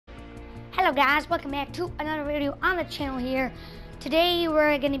Hello guys, welcome back to another video on the channel here. Today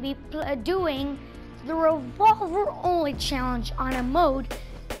we're going to be doing the Revolver only challenge on a mode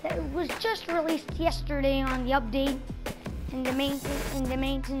that was just released yesterday on the update in the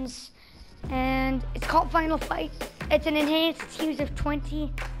maintenance, and it's called Final Fight. It's an enhanced teams of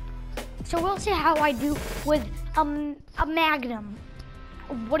 20. So we'll see how I do with a Magnum.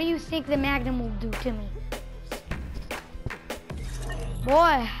 What do you think the Magnum will do to me?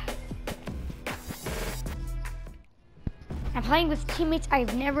 Boy, I'm playing with teammates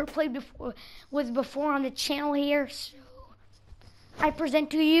I've never played before on the channel here. So I present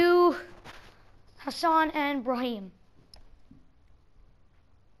to you Hassan and Brahim.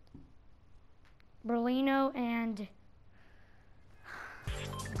 Berlino and...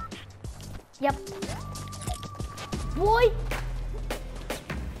 Yep. Boy!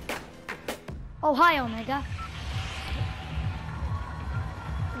 Oh, hi, Omega.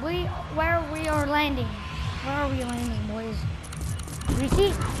 Where we are landing. Where are we landing, boys?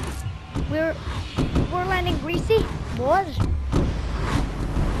 Greasy? We're landing Greasy, boys.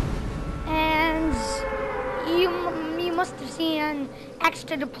 And you must have seen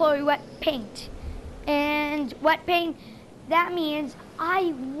extra deploy wet paint. And wet paint, that means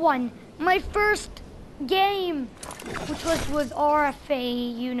I won my first game, which was with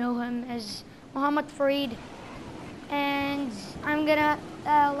RFA. You know him as Mohammed Farid. And I'm gonna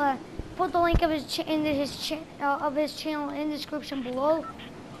put the link of his channel in the description below,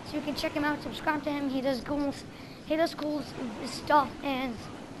 so you can check him out. Subscribe to him. He does cool stuff, and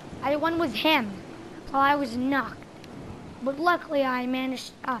I won with him while I was knocked. But luckily,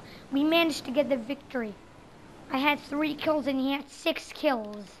 we managed to get the victory. I had 3 kills and he had 6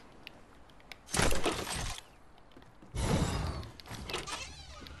 kills.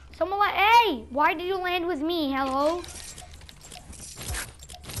 Someone hey, why did you land with me? Hello?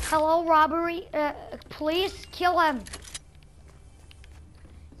 Hello, robbery. Please kill him.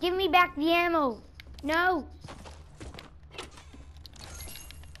 Give me back the ammo. No.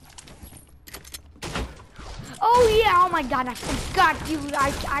 Oh yeah, oh my god, I forgot you.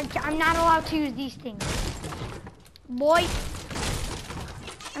 I'm not allowed to use these things. Boy,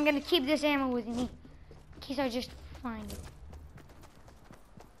 I'm gonna keep this ammo with me in case I just find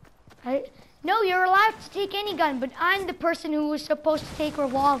it. No, you're allowed to take any gun, but I'm the person who was supposed to take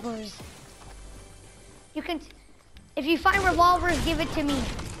revolvers. You can, if you find revolvers, give it to me.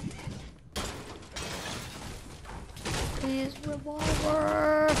 Please,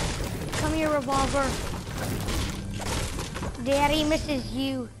 revolver. Come here, revolver. Daddy misses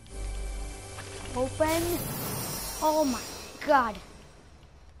you. Open. Oh my god.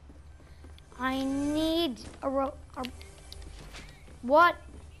 I need what?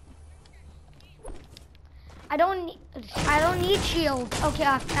 I don't need shields. Okay,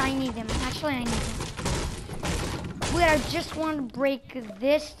 I need them. Actually, I need them. Wait, I just want to break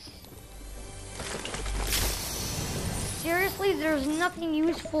this. Seriously, there's nothing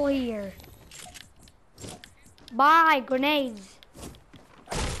useful here. Bye, grenades.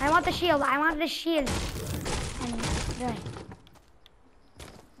 I want the shield. I want the shield. And,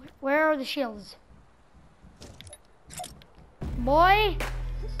 where are the shields? Boy.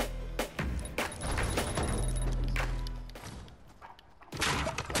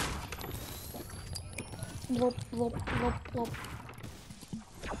 Blop, blop, blop, blop.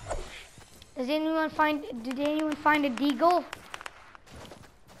 Did anyone find a deagle?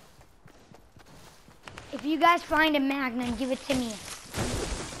 If you guys find a Magnum, give it to me.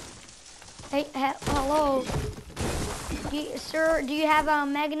 Hey, hello. Sir, do you have a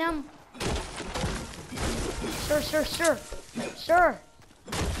Magnum? Sir.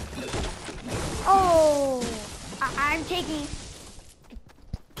 Oh, I'm taking...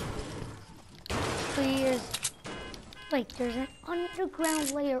 Please. Wait, there's an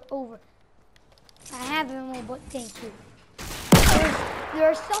underground layer over. I have ammo, but thank you.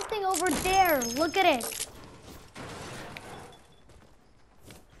 There's something over there. Look at it.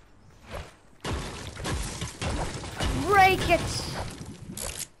 Break it.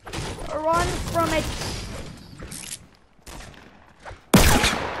 Run from it.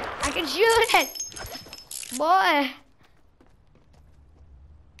 I can shoot it. Boy.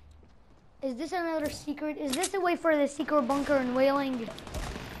 Is this another secret? Is this a way for the secret bunker in Whaling?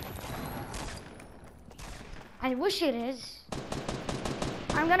 I wish it is.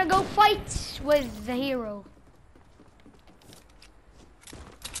 I'm gonna go fight with the hero.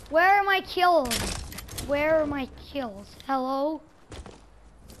 Where are my kills? Where are my kills? Hello?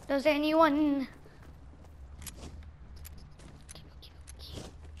 Does anyone...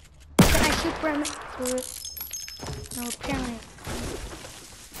 Can I shoot from it? No, apparently.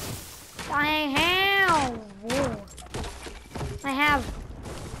 I have. Whoa. I have.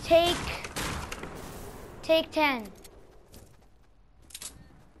 Take 10.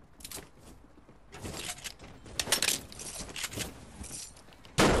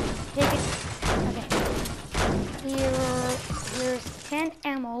 Take it. Okay. Here's 10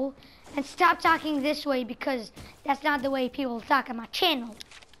 ammo. And stop talking this way because that's not the way people talk on my channel.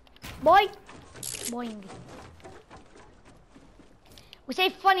 Boy. Boing. We say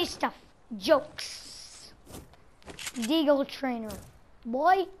funny stuff. Jokes. Deagle trainer.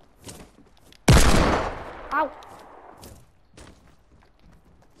 Boy. Ow.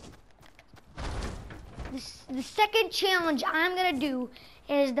 The second challenge I'm gonna do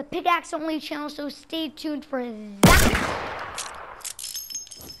is the pickaxe only challenge, so stay tuned for that.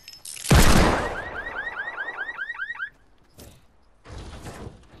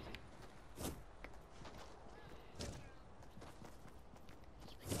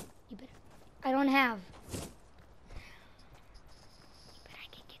 I don't have.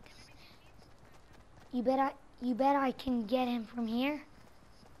 You bet I can get him from here.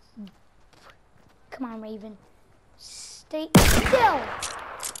 Come on, Raven. Stay still.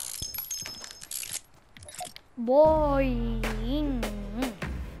 Boy.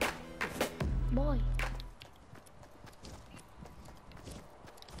 Boy.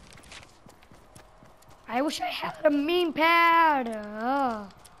 I wish I had a mean pad.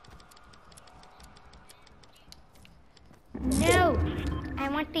 No, I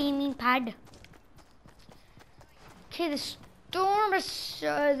want the mean pad. Okay, the storm is,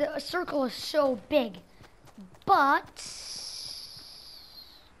 the circle is so big, but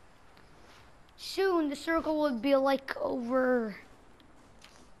soon the circle will be like over.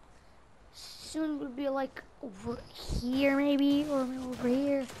 Soon will be like over here, maybe, or over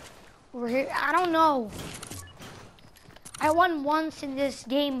here, over here. I don't know. I won once in this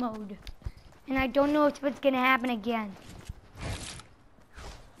game mode, and I don't know if it's gonna happen again.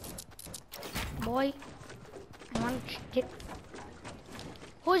 Boy. I want to get.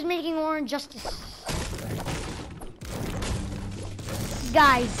 Who's making orange justice?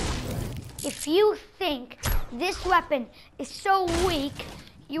 Guys, if you think this weapon is so weak,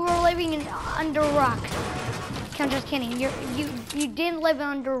 you were living under rock. I'm just kidding. You didn't live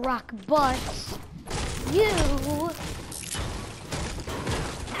under rock, but you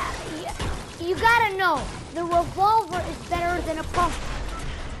gotta know the revolver is better than a pump.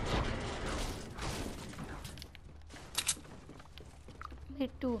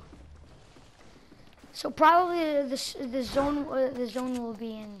 Too. So probably the zone will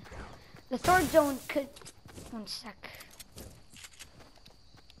be in. The third zone could. One sec.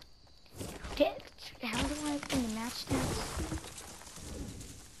 Okay, how do I open the match stats?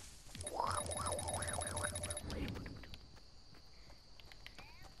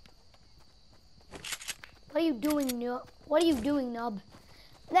 What are you doing, Nub? What are you doing, Nub?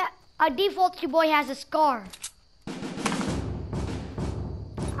 That a default boy has a scar.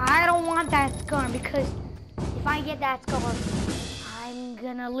 I don't want that scar because if I get that scar, I'm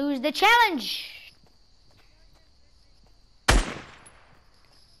gonna lose the challenge.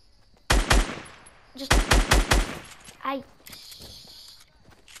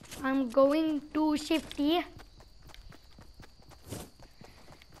 I'm going to safety.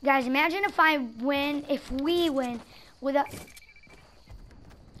 Guys, imagine if we win without.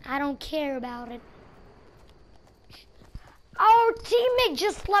 I don't care about it. Our teammate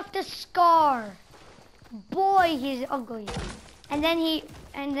just left a scar. Boy, he's ugly. And then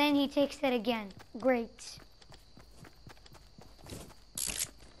he takes it again. Great.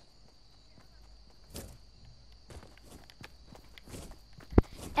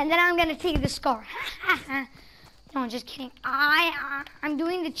 And then I'm gonna take the scar. No, I'm just kidding. I'm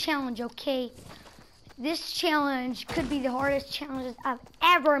doing the challenge, okay? This challenge could be the hardest challenge I've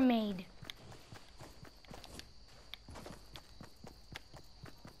ever made.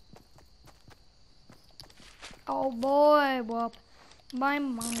 Oh boy, whoop. My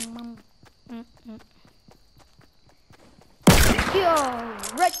mom. Yo,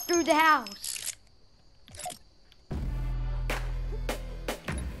 right through the house.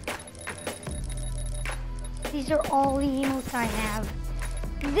 These are all the emotes I have.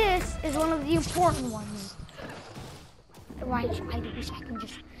 This is one of the important ones. Right, I wish I can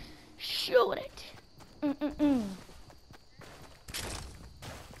just shoot it. What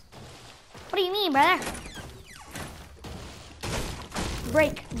do you mean, brother?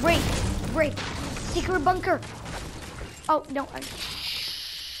 Break. Secret bunker. Oh, no.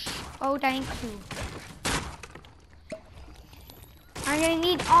 Oh, thank you. I'm gonna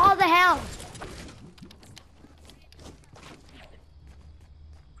need all the help.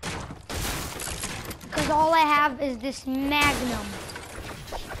 all I have is this Magnum.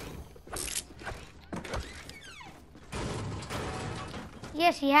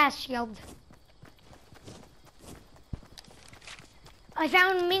 Yes, he has shield. I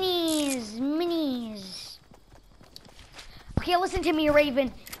found minis. Minis. Okay, listen to me,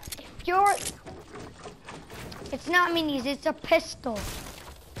 Raven. If you're... It's not minis, it's a pistol.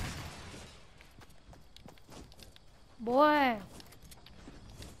 Boy.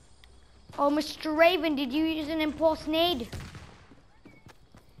 Oh, Mr. Raven, did you use an impulse nade?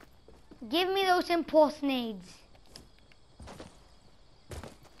 Give me those impulse nades.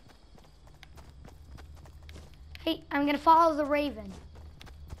 Hey, I'm gonna follow the Raven.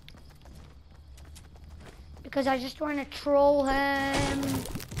 Because I just want to troll him.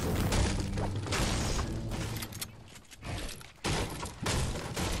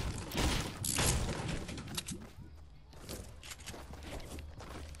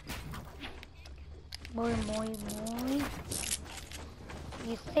 Boy.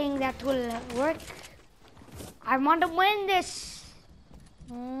 You think that will work? I want to win this.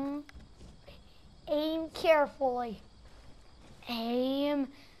 Aim carefully. Aim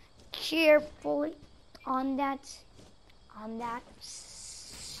carefully on that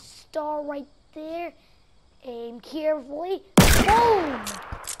star right there. Aim carefully. Boom!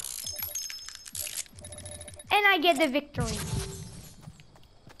 And I get the victory.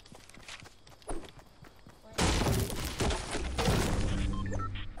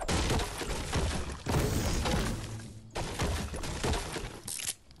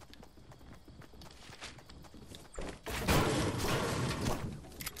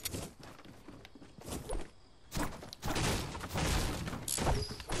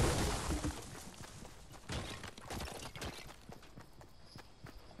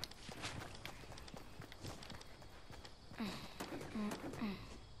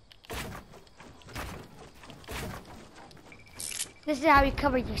 This is how you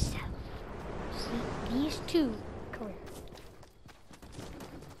cover yourself. See, these two cover.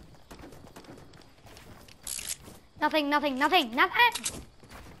 Nothing.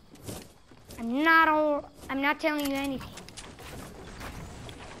 I'm not telling you anything.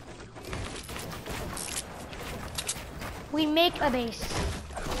 We make a base.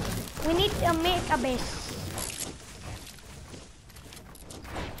 We need to make a base.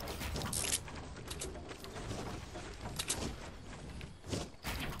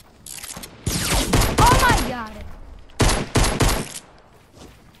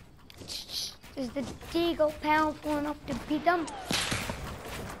 Is the Deagle powerful enough to beat them?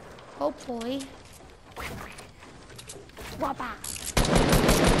 Hopefully. Whoppa.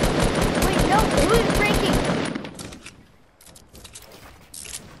 Wait, no, who's breaking?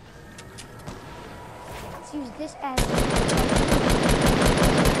 Let's use this as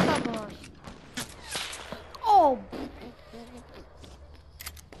cover. Oh!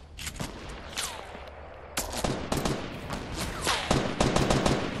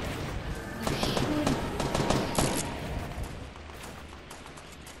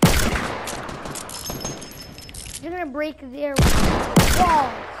 You're gonna break their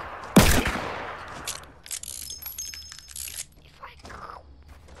walls.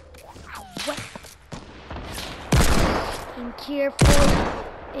 If aim carefully.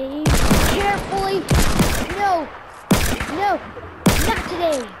 Aim carefully. No, not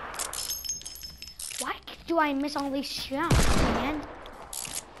today. Why do I miss all these shots, man?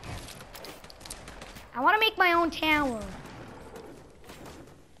 I want to make my own tower.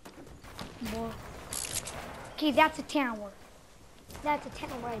 More. Okay, that's a tower. That's a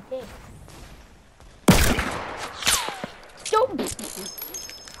tower right there. Don't. Does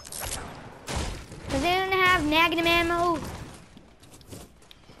anyone have Magnum ammo?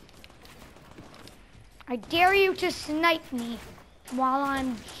 I dare you to snipe me while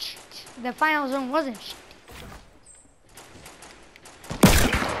I'm the final zone wasn't shit.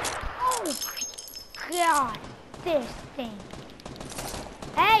 Oh my god, this thing.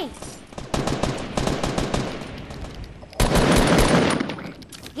 Hey!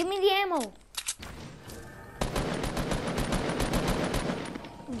 Give me the ammo.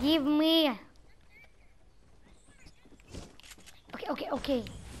 Give me. Okay.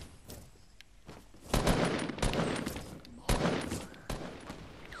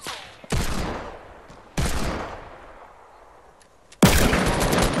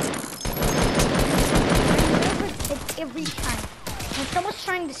 Every time. When someone's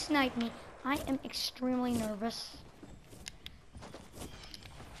trying to snipe me, I am extremely nervous.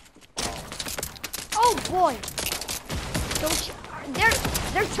 Oh boy!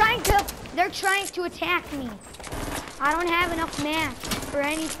 They're trying to attack me. I don't have enough mats for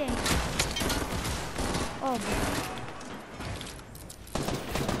anything. Oh boy.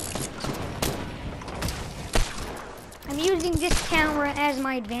 I'm using this camera as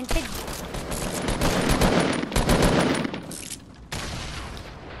my advantage.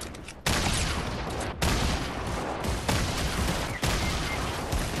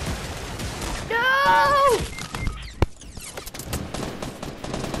 No!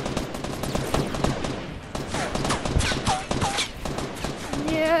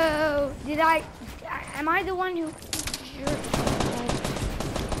 No! Am I the one who injured?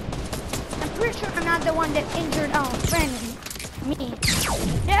 I'm pretty sure I'm not the one that injured our friend. Me.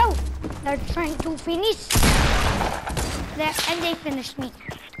 No! They're trying to finish. And they finished me.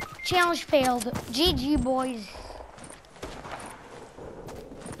 Challenge failed. GG, boys.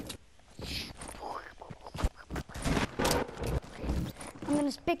 I'm gonna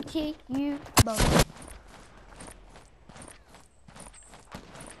spectate you both.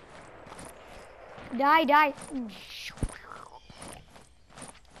 Die. Die.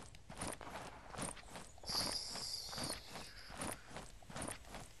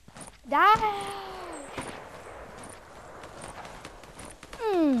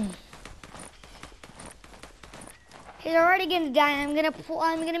 He's already gonna die. I'm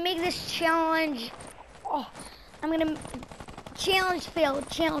gonna make this challenge. Oh, I'm gonna challenge failed.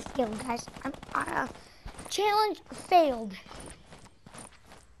 Challenge failed, guys. Challenge failed.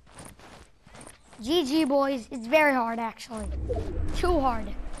 GG, boys. It's very hard, actually. Too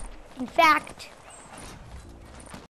hard. In fact,